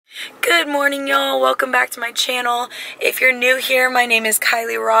Good morning, y'all. Welcome back to my channel. If you're new here, my name is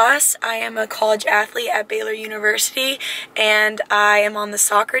Kylie Ross. I am a college athlete at Baylor University, and I am on the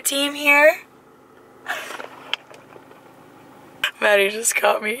soccer team here. Maddie just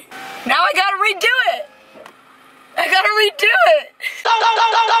caught me. Now I gotta redo it! I gotta redo it!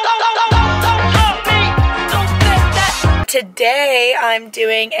 Today I'm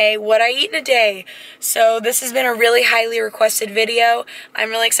doing a what I eat in a day. So this has been a really highly requested video. I'm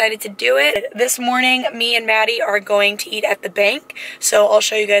really excited to do it. This morning me and Maddie are going to eat at the bank. So I'll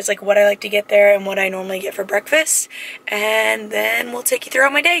show you guys like what I like to get there and what I normally get for breakfast. And then we'll take you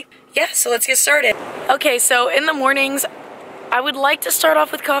throughout my day. Yeah, so let's get started. Okay, so in the mornings I would like to start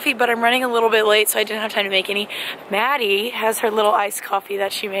off with coffee, but I'm running a little bit late, so I didn't have time to make any. Maddie has her little iced coffee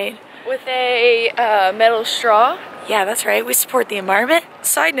that she made. With a metal straw. Yeah, that's right. We support the environment.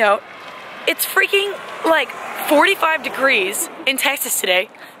 Side note, it's freaking like 45 degrees in Texas today.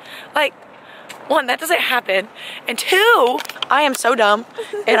 Like, one, that doesn't happen. And two, I am so dumb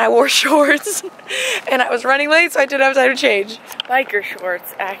and I wore shorts and I was running late, so I didn't have time to change. Biker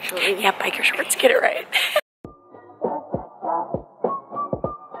shorts, actually. Yeah, biker shorts. Get it right.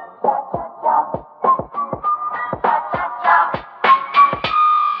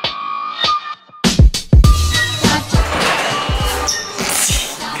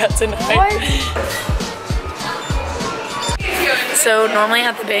 Tonight. So normally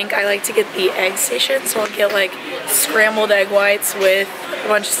at the bank I like to get the egg station, so I'll get like scrambled egg whites with a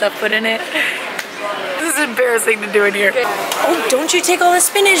bunch of stuff put in it. This is embarrassing to do in here. Oh, don't you take all the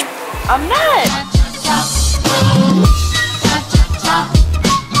spinach. I'm not.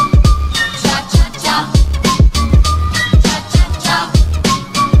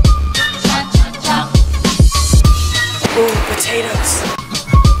 Ooh, potatoes.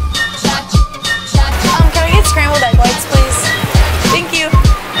 Can I get scrambled egg whites, please? Thank you.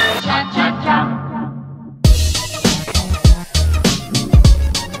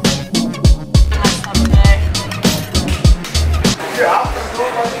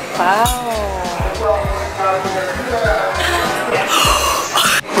 Wow.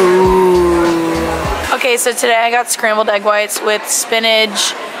 Ooh. Okay, so today I got scrambled egg whites with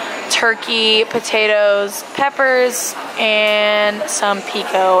spinach, turkey, potatoes, peppers, and some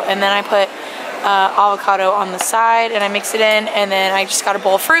pico. And then I put avocado on the side, and I mix it in, and then I just got a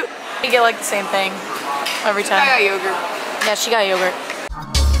bowl of fruit. You get like the same thing every time. I got yogurt. Yeah, she got yogurt.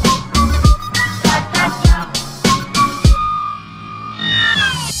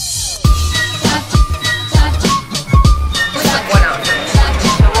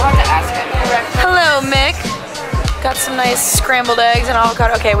 Hello, Mick. Got some nice scrambled eggs and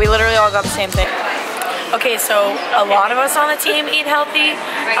avocado. Okay, we literally all got the same thing. Okay, so a lot of us on the team eat healthy,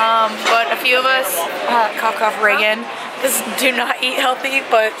 but a few of us, cough cough Reagan, do not eat healthy,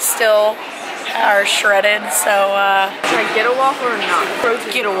 but still are shredded, so Should I get a waffle or not?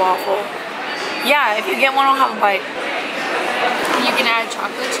 get a waffle. Yeah, if you get one, I'll have a bite. You can add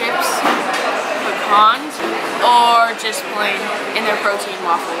chocolate chips, pecans, or just plain in their protein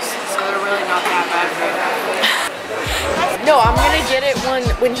waffles, so they're really not that bad for you. No, I'm gonna get it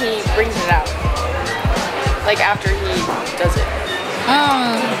when he brings it out. Like after he does it.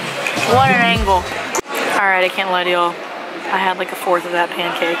 What an angle. Alright, I can't lie to y'all. I had like a fourth of that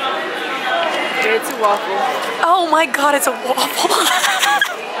pancake. It's a waffle. Oh my god, it's a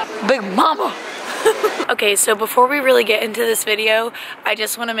waffle. Big mama. Okay, so before we really get into this video, I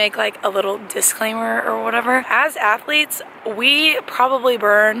just want to make like a little disclaimer or whatever. As athletes, we probably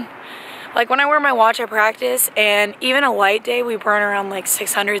burn, like when I wear my watch I practice, and even a light day we burn around like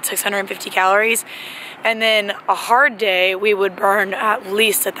 650 calories. And then a hard day, we would burn at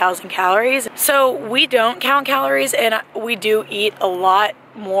least 1,000 calories. So we don't count calories, and we do eat a lot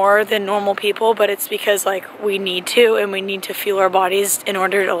more than normal people, but it's because like we need to, and we need to fuel our bodies in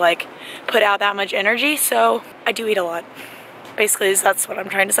order to like put out that much energy. So I do eat a lot. Basically, that's what I'm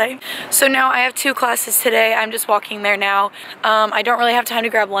trying to say. So now I have 2 classes today. I'm just walking there now. I don't really have time to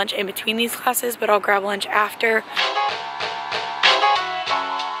grab lunch in between these classes, but I'll grab lunch after.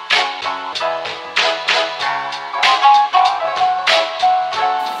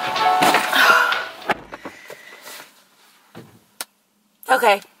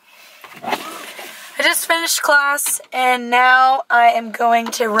 Okay, I just finished class and now I am going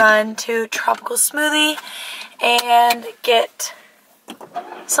to run to Tropical Smoothie and get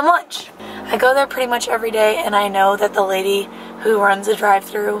some lunch. I go there pretty much every day, and I know that the lady who runs the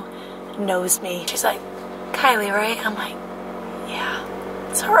drive-thru knows me. She's like, Kylie, right? I'm like,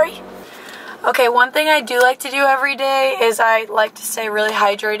 yeah, sorry. Okay, one thing I do like to do every day is I like to stay really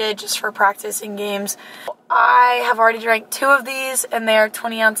hydrated just for practice and games. I have already drank 2 of these and they are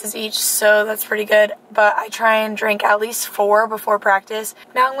 20 ounces each, so that's pretty good. But I try and drink at least 4 before practice.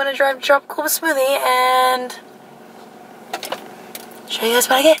 Now I'm gonna drive to Tropical Smoothie and show you guys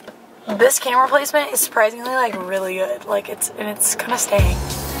what I get. This camera placement is surprisingly like really good. Like it's kind of staying.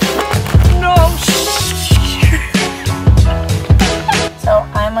 No. So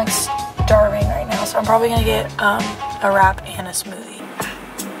I'm like starving right now, so I'm probably gonna get a wrap and a smoothie.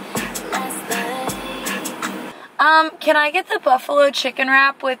 Can I get the buffalo chicken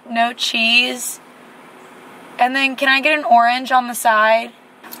wrap with no cheese? And then can I get an orange on the side?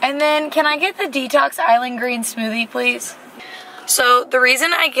 And then can I get the Detox Island Green smoothie, please? So the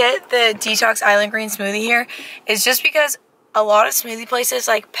reason I get the Detox Island Green smoothie here is just because a lot of smoothie places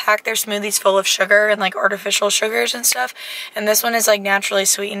like pack their smoothies full of sugar and like artificial sugars and stuff. And this one is like naturally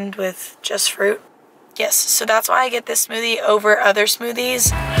sweetened with just fruit. Yes, so that's why I get this smoothie over other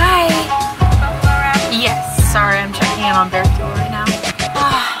smoothies. Hi. Yes. Sorry, I'm checking in on Bear Fuel right now.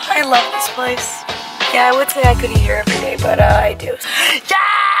 I love this place. Yeah, I would say I could eat here every day, but I do.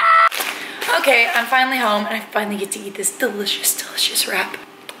 Yeah! Okay, I'm finally home and I finally get to eat this delicious, delicious wrap.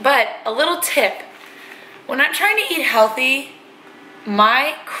 But a little tip, when I'm trying to eat healthy,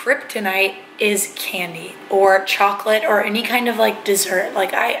 my kryptonite is candy or chocolate or any kind of like dessert.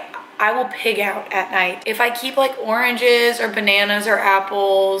 Like I will pig out at night. If I keep like oranges or bananas or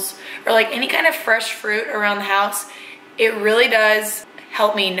apples or like any kind of fresh fruit around the house, it really does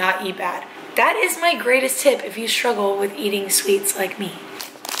help me not eat bad. That is my greatest tip if you struggle with eating sweets like me.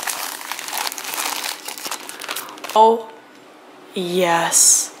 Oh,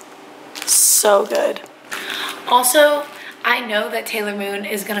 yes. So good. Also, I know that Taylor Moon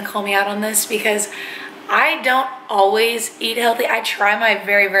is gonna call me out on this because I don't always eat healthy. I try my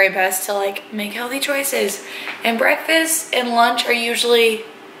very, very best to like make healthy choices. And breakfast and lunch are usually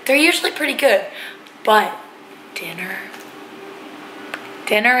pretty good. But dinner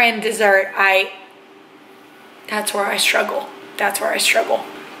and dessert, that's where I struggle. That's where I struggle.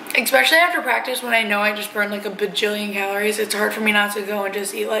 Especially after practice when I know I just burned like a bajillion calories. It's hard for me not to go and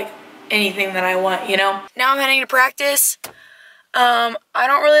just eat like anything that I want, you know? Now I'm heading to practice. I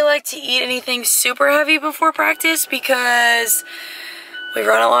don't really like to eat anything super heavy before practice because we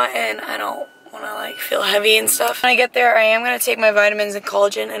run a lot and I don't want to like feel heavy and stuff. When I get there, I am going to take my vitamins and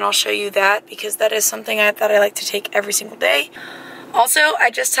collagen and I'll show you that because that is something that I like to take every single day. Also, I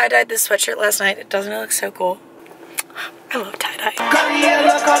just tie-dyed this sweatshirt last night. Doesn't it look so cool? I love tie-dye. I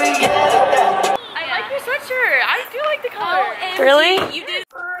like your sweatshirt. I do like the color. Oh, really? You did.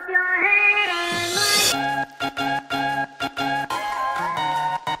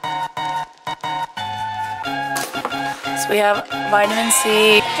 So we have vitamin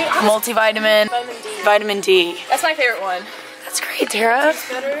C, multivitamin, vitamin D. That's my favorite one. That's great, Tara.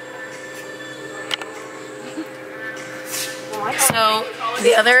 So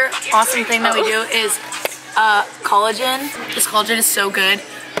the other awesome thing that we do is collagen. This collagen is so good.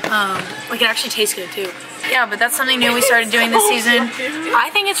 Like it actually tastes good too. Yeah, but that's something new we started doing this season.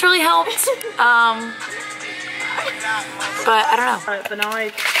 I think it's really helped. But I don't know. Alright, but now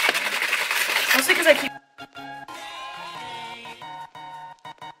mostly because I keep.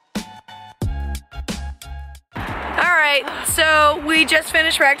 Alright, so we just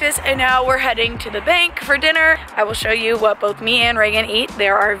finished practice and now we're heading to the bank for dinner. I will show you what both me and Reagan eat.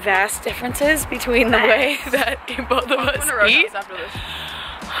 There are vast differences between the way that both of us eat. After this.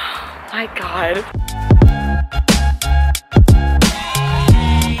 Oh my god.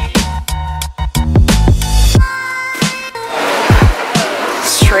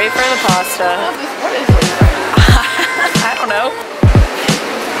 Straight for the pasta. What is this? I don't know.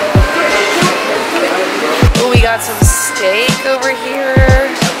 Ooh, we got some steak over here.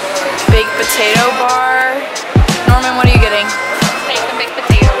 Baked potato bar. Norman, what are you getting? Steak and baked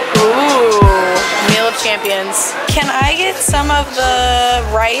potato. Ooh, meal of champions. Can I get some of the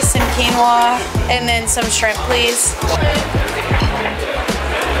rice and quinoa and then some shrimp, please?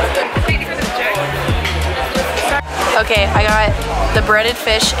 Okay, I got the breaded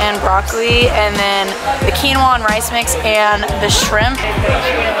fish and broccoli and then the quinoa and rice mix and the shrimp.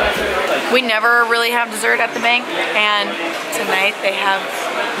 We never really have dessert at the bank and tonight they have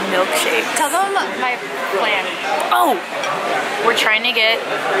milkshake. Tell them my plan. Oh, we're trying to get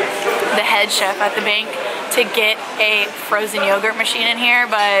the head chef at the bank to get a frozen yogurt machine in here,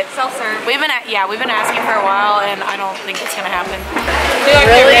 but Self-serve. we've been asking for a while and I don't think it's gonna happen.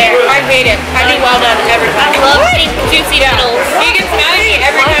 Really? I hate it. I do well done every time. I love juicy noodles. You can smell me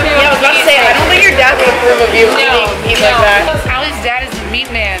every time. Yeah, I was about to say, I don't think your dad would approve of you eating meat like that. Allie's dad is the meat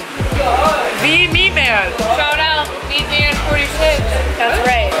man. The meat man. Shout out, meat man 46. That's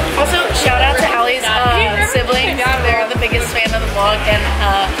right. Also, shout out to Allie's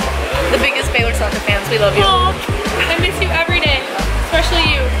the biggest Baylor soccer fans. We love you. Aww, I miss you every day, especially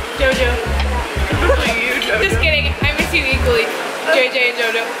you, Jojo. Especially you, Jojo. Just kidding. I miss you equally, JJ and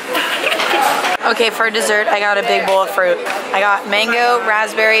Jojo. Okay, for dessert, I got a big bowl of fruit. I got mango,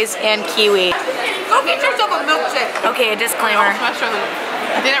 raspberries, and kiwi. Go get yourself a milkshake. Okay, a disclaimer.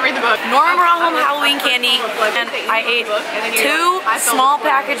 I didn't read the book. Norman brought home Halloween candy, and I ate 2 small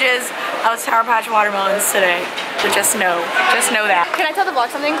packages of Sour Patch watermelons today. So just know that. Can I tell the vlog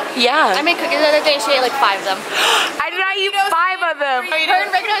something? Yeah. I made cookies the other day and she ate like 5 of them. I did not eat 5 of them. Her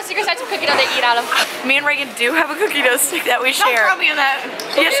and Reagan have a secret types of cookie dough they eat out of. Me and Reagan do have a cookie dough stick that we share. Don't throw me in that.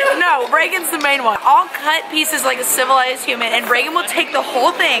 Yes, no, Reagan's the main one. I'll cut pieces like a civilized human, and Reagan will take the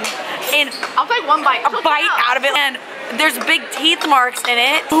whole thing and I'll take one bite. A bite out of it, and there's big teeth marks in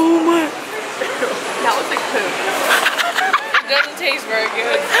it. Oh my. That looks like poop. It doesn't taste very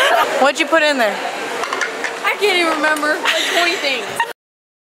good. What'd you put in there? I can't even remember. Like 20 things.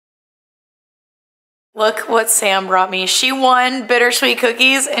 Look what Sam brought me. She won bittersweet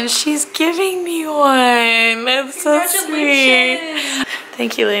cookies, and she's giving me one. That's so sweet.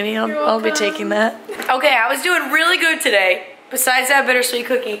 Thank you, Lainey. I'll be taking that. Okay, I was doing really good today, besides that bittersweet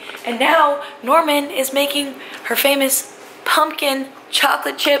cookie. And now Norman is making her famous pumpkin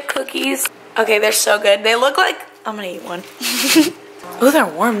chocolate chip cookies. Okay, they're so good. They look like, I'm gonna eat one. Oh, they're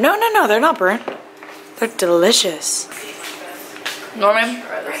warm. No, they're not burnt. They're delicious. Norman,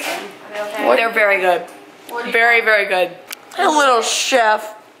 they're very good. Very, very good. A little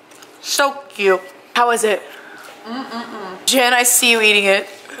chef. So cute. How is it? Jen, I see you eating it.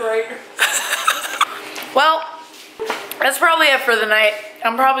 Great. Well, that's probably it for the night.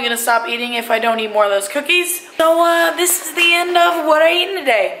 I'm probably gonna stop eating if I don't eat more of those cookies. So this is the end of what I eaten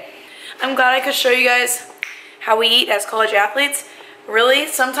today. I'm glad I could show you guys how we eat as college athletes. Really,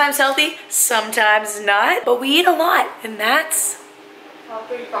 sometimes healthy, sometimes not, but we eat a lot, and that's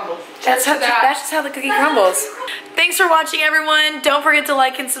just how the cookie crumbles. Thanks for watching, everyone. Don't forget to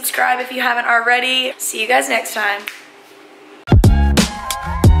like and subscribe if you haven't already. See you guys next time.